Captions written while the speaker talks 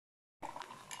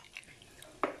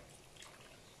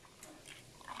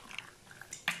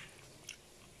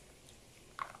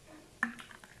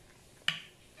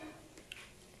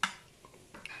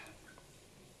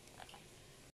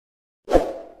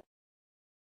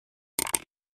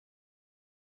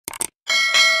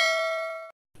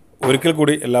ഒരിക്കൽ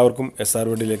കൂടി എല്ലാവർക്കും SR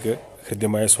വീഡിയോയിലേക്ക്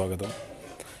ഹൃദ്യമായ സ്വാഗതം.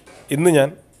 ഇന്ന് ഞാൻ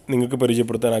നിങ്ങൾക്ക്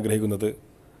പരിചയപ്പെടുത്താൻ ആഗ്രഹിക്കുന്നത്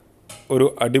ഒരു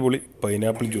അടിപൊളി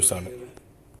പൈനാപ്പിൾ ജ്യൂസാണ്.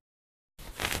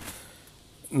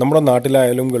 നമ്മുടെ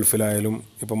നാട്ടിലായാലും ഗൾഫിലായാലും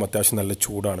ഇപ്പം അത്യാവശ്യം നല്ല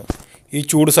ചൂടാണ്. ഈ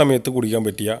ചൂട് സമയത്ത് കുടിക്കാൻ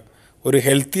പറ്റിയ ഒരു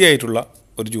ഹെൽത്തി ആയിട്ടുള്ള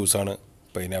ഒരു ജ്യൂസാണ്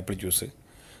പൈനാപ്പിൾ ജ്യൂസ്.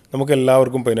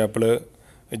 നമുക്കെല്ലാവർക്കും പൈനാപ്പിൾ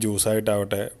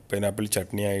ജ്യൂസായിട്ടാവട്ടെ, പൈനാപ്പിൾ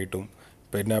ചട്നി ആയിട്ടും,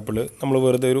 പൈനാപ്പിൾ നമ്മൾ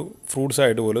വെറുതെ ഒരു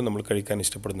ഫ്രൂട്ട്സായിട്ട് പോലും നമ്മൾ കഴിക്കാൻ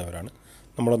ഇഷ്ടപ്പെടുന്നവരാണ്.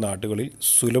 നമ്മുടെ നാട്ടുകളിൽ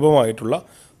സുലഭമായിട്ടുള്ള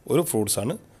ഒരു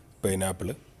ഫ്രൂട്ട്സാണ് പൈനാപ്പിൾ.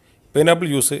 പൈനാപ്പിൾ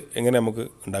ജ്യൂസ് എങ്ങനെ നമുക്ക്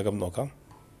ഉണ്ടാക്കാം നോക്കാം.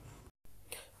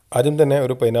 ആദ്യം തന്നെ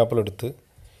ഒരു പൈനാപ്പിൾ എടുത്ത്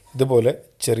ഇതുപോലെ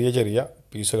ചെറിയ ചെറിയ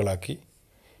പീസുകളാക്കി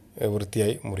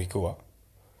വൃത്തിയായി മുറിക്കുക.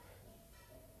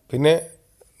 പിന്നെ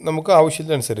നമുക്ക്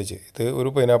ആവശ്യത്തിനനുസരിച്ച്, ഇത് ഒരു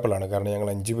പൈനാപ്പിളാണ്, കാരണം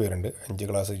ഞങ്ങൾ 5 പേരുണ്ട്. 5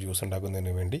 ഗ്ലാസ് ജ്യൂസ്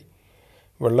ഉണ്ടാക്കുന്നതിന് വേണ്ടി,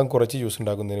 വെള്ളം കുറച്ച് ജ്യൂസ്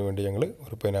ഉണ്ടാക്കുന്നതിന് വേണ്ടി ഞങ്ങൾ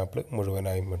ഒരു പൈനാപ്പിൾ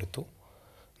മുഴുവനായും എടുത്തു.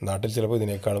 നാട്ടിൽ ചിലപ്പോൾ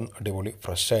ഇതിനേക്കാളും അടിപൊളി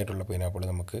ഫ്രഷ് ആയിട്ടുള്ള പൈനാപ്പിൾ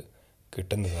നമുക്ക്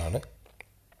കിട്ടുന്നതാണ്.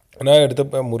 ഞാൻ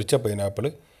എടുത്ത മുറിച്ച പൈനാപ്പിൾ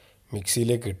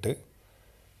മിക്സിയിലേക്ക് ഇട്ട്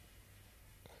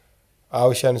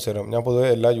ആവശ്യാനുസരണം, ഞാൻ പൊതുവെ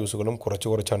എല്ലാ ജ്യൂസുകളും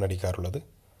കുറച്ചാണ് അടിക്കാറുള്ളത്.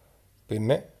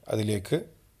 പിന്നെ അതിലേക്ക്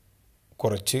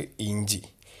കുറച്ച്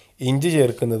ഇഞ്ചി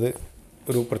ചേർക്കുന്നത്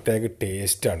ഒരു പ്രത്യേക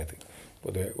ടേസ്റ്റാണിത്.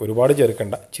 പൊതുവെ ഒരുപാട്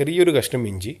ചേർക്കേണ്ട, ചെറിയൊരു കഷ്ണം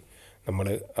ഇഞ്ചി നമ്മൾ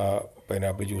ആ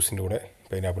പൈനാപ്പിളിൻ്റെ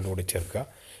കൂടെ ചേർക്കുക.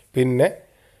 പിന്നെ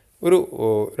ഒരു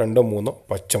 2-3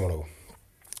 പച്ചമുളകും.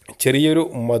 ചെറിയൊരു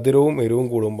മധുരവും എരിവും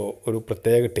കൂടുമ്പോൾ ഒരു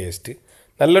പ്രത്യേക ടേസ്റ്റ്,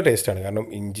 നല്ല ടേസ്റ്റാണ്. കാരണം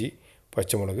ഇഞ്ചി,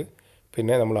 പച്ചമുളക്,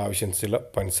 പിന്നെ നമ്മൾ ആവശ്യത്തിനുള്ള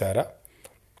പഞ്ചസാര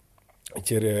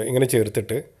ഇങ്ങനെ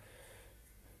ചേർത്തിട്ട്,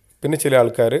 പിന്നെ ചില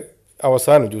ആൾക്കാർ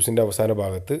ജ്യൂസിൻ്റെ അവസാന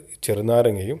ഭാഗത്ത്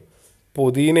ചെറുനാരങ്ങയും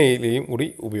പുതിനയിലയും കൂടി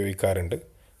ഉപയോഗിക്കാറുണ്ട്.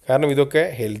 കാരണം ഇതൊക്കെ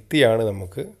ഹെൽത്തിയാണ്,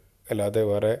 നമുക്ക് അല്ലാതെ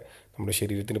വേറെ നമ്മുടെ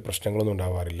ശരീരത്തിന് പ്രശ്നങ്ങളൊന്നും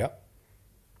ഉണ്ടാവാറില്ല.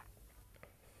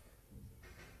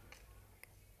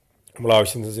 നമ്മൾ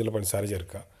ആവശ്യത്തിനനുസരിച്ചുള്ള പഞ്ചസാര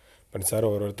ചേർക്കുക. പഞ്ചസാര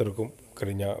ഓരോരുത്തർക്കും,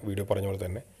 കഴിഞ്ഞ വീഡിയോ പറഞ്ഞ പോലെ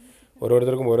തന്നെ,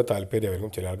 ഓരോരുത്തർക്കും ഓരോ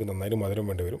താല്പര്യമായിരിക്കും. ചിലർക്ക് നന്നായിട്ട് മധുരം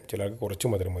വേണ്ടി വരും, ചിലർക്ക് കുറച്ച്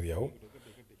മധുരം മതിയാവും.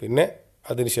 പിന്നെ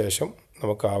അതിന് ശേഷം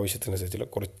നമുക്ക് ആവശ്യത്തിനനുസരിച്ചുള്ള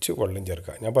കുറച്ച് വെള്ളം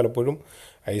ചേർക്കുക. ഞാൻ പലപ്പോഴും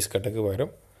ഐസ് കട്ടയ്ക്ക് പകരം,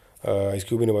 ഐസ്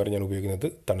ക്യൂബിന് പകരം ഞാൻ ഉപയോഗിക്കുന്നത്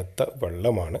തണുത്ത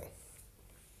വെള്ളമാണ്.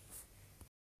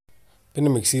 പിന്നെ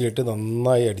മിക്സിയിലിട്ട്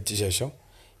നന്നായി അടിച്ച ശേഷം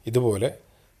ഇതുപോലെ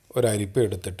ഒരു അരിപ്പ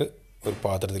എടുത്തിട്ട് ഒരു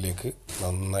പാത്രത്തിലേക്ക്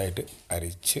നന്നായിട്ട്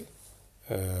അരിച്ച്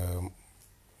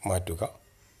മാറ്റുക.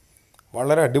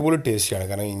 വളരെ അടിപൊളി ടേസ്റ്റിയാണ്.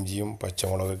 കാരണം ഇഞ്ചിയും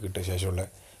പച്ചമുളകൊക്കെ ഇട്ട ശേഷമുള്ള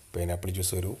പൈനാപ്പിൾ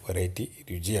ജ്യൂസ് ഒരു വെറൈറ്റി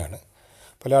രുചിയാണ്.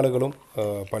 പല ആളുകളും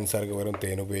പഞ്ചസാരക്ക് പകരം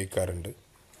തേൻ ഉപയോഗിക്കാറുണ്ട്.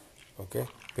 ഓക്കെ,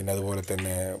 പിന്നെ അതുപോലെ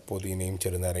തന്നെ പുതിനയും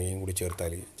ചെറുനാരങ്ങയും കൂടി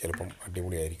ചേർത്താൽ ചിലപ്പം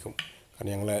അടിപൊളിയായിരിക്കും.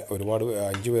 കാരണം ഞങ്ങൾ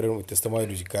 5 പേരും വ്യത്യസ്തമായ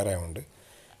രുചിക്കാരായതുകൊണ്ട്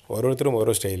ഓരോരുത്തരും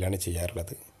ഓരോ സ്റ്റൈലിലാണ്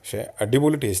ചെയ്യാറുള്ളത്. പക്ഷേ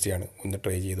അടിപൊളി ടേസ്റ്റിയാണ്. ഒന്ന്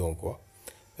ട്രൈ ചെയ്ത് നോക്കുക.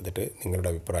 എന്നിട്ട്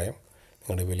നിങ്ങളുടെ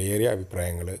വിലയേറിയ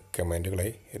അഭിപ്രായങ്ങൾ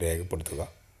കമൻറ്റുകളായി രേഖപ്പെടുത്തുക.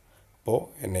 അപ്പോൾ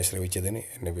എന്നെ ശ്രവിച്ചതിന്,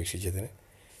 എന്നെ വീക്ഷിച്ചതിന്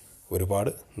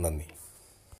ഒരുപാട് നന്ദി.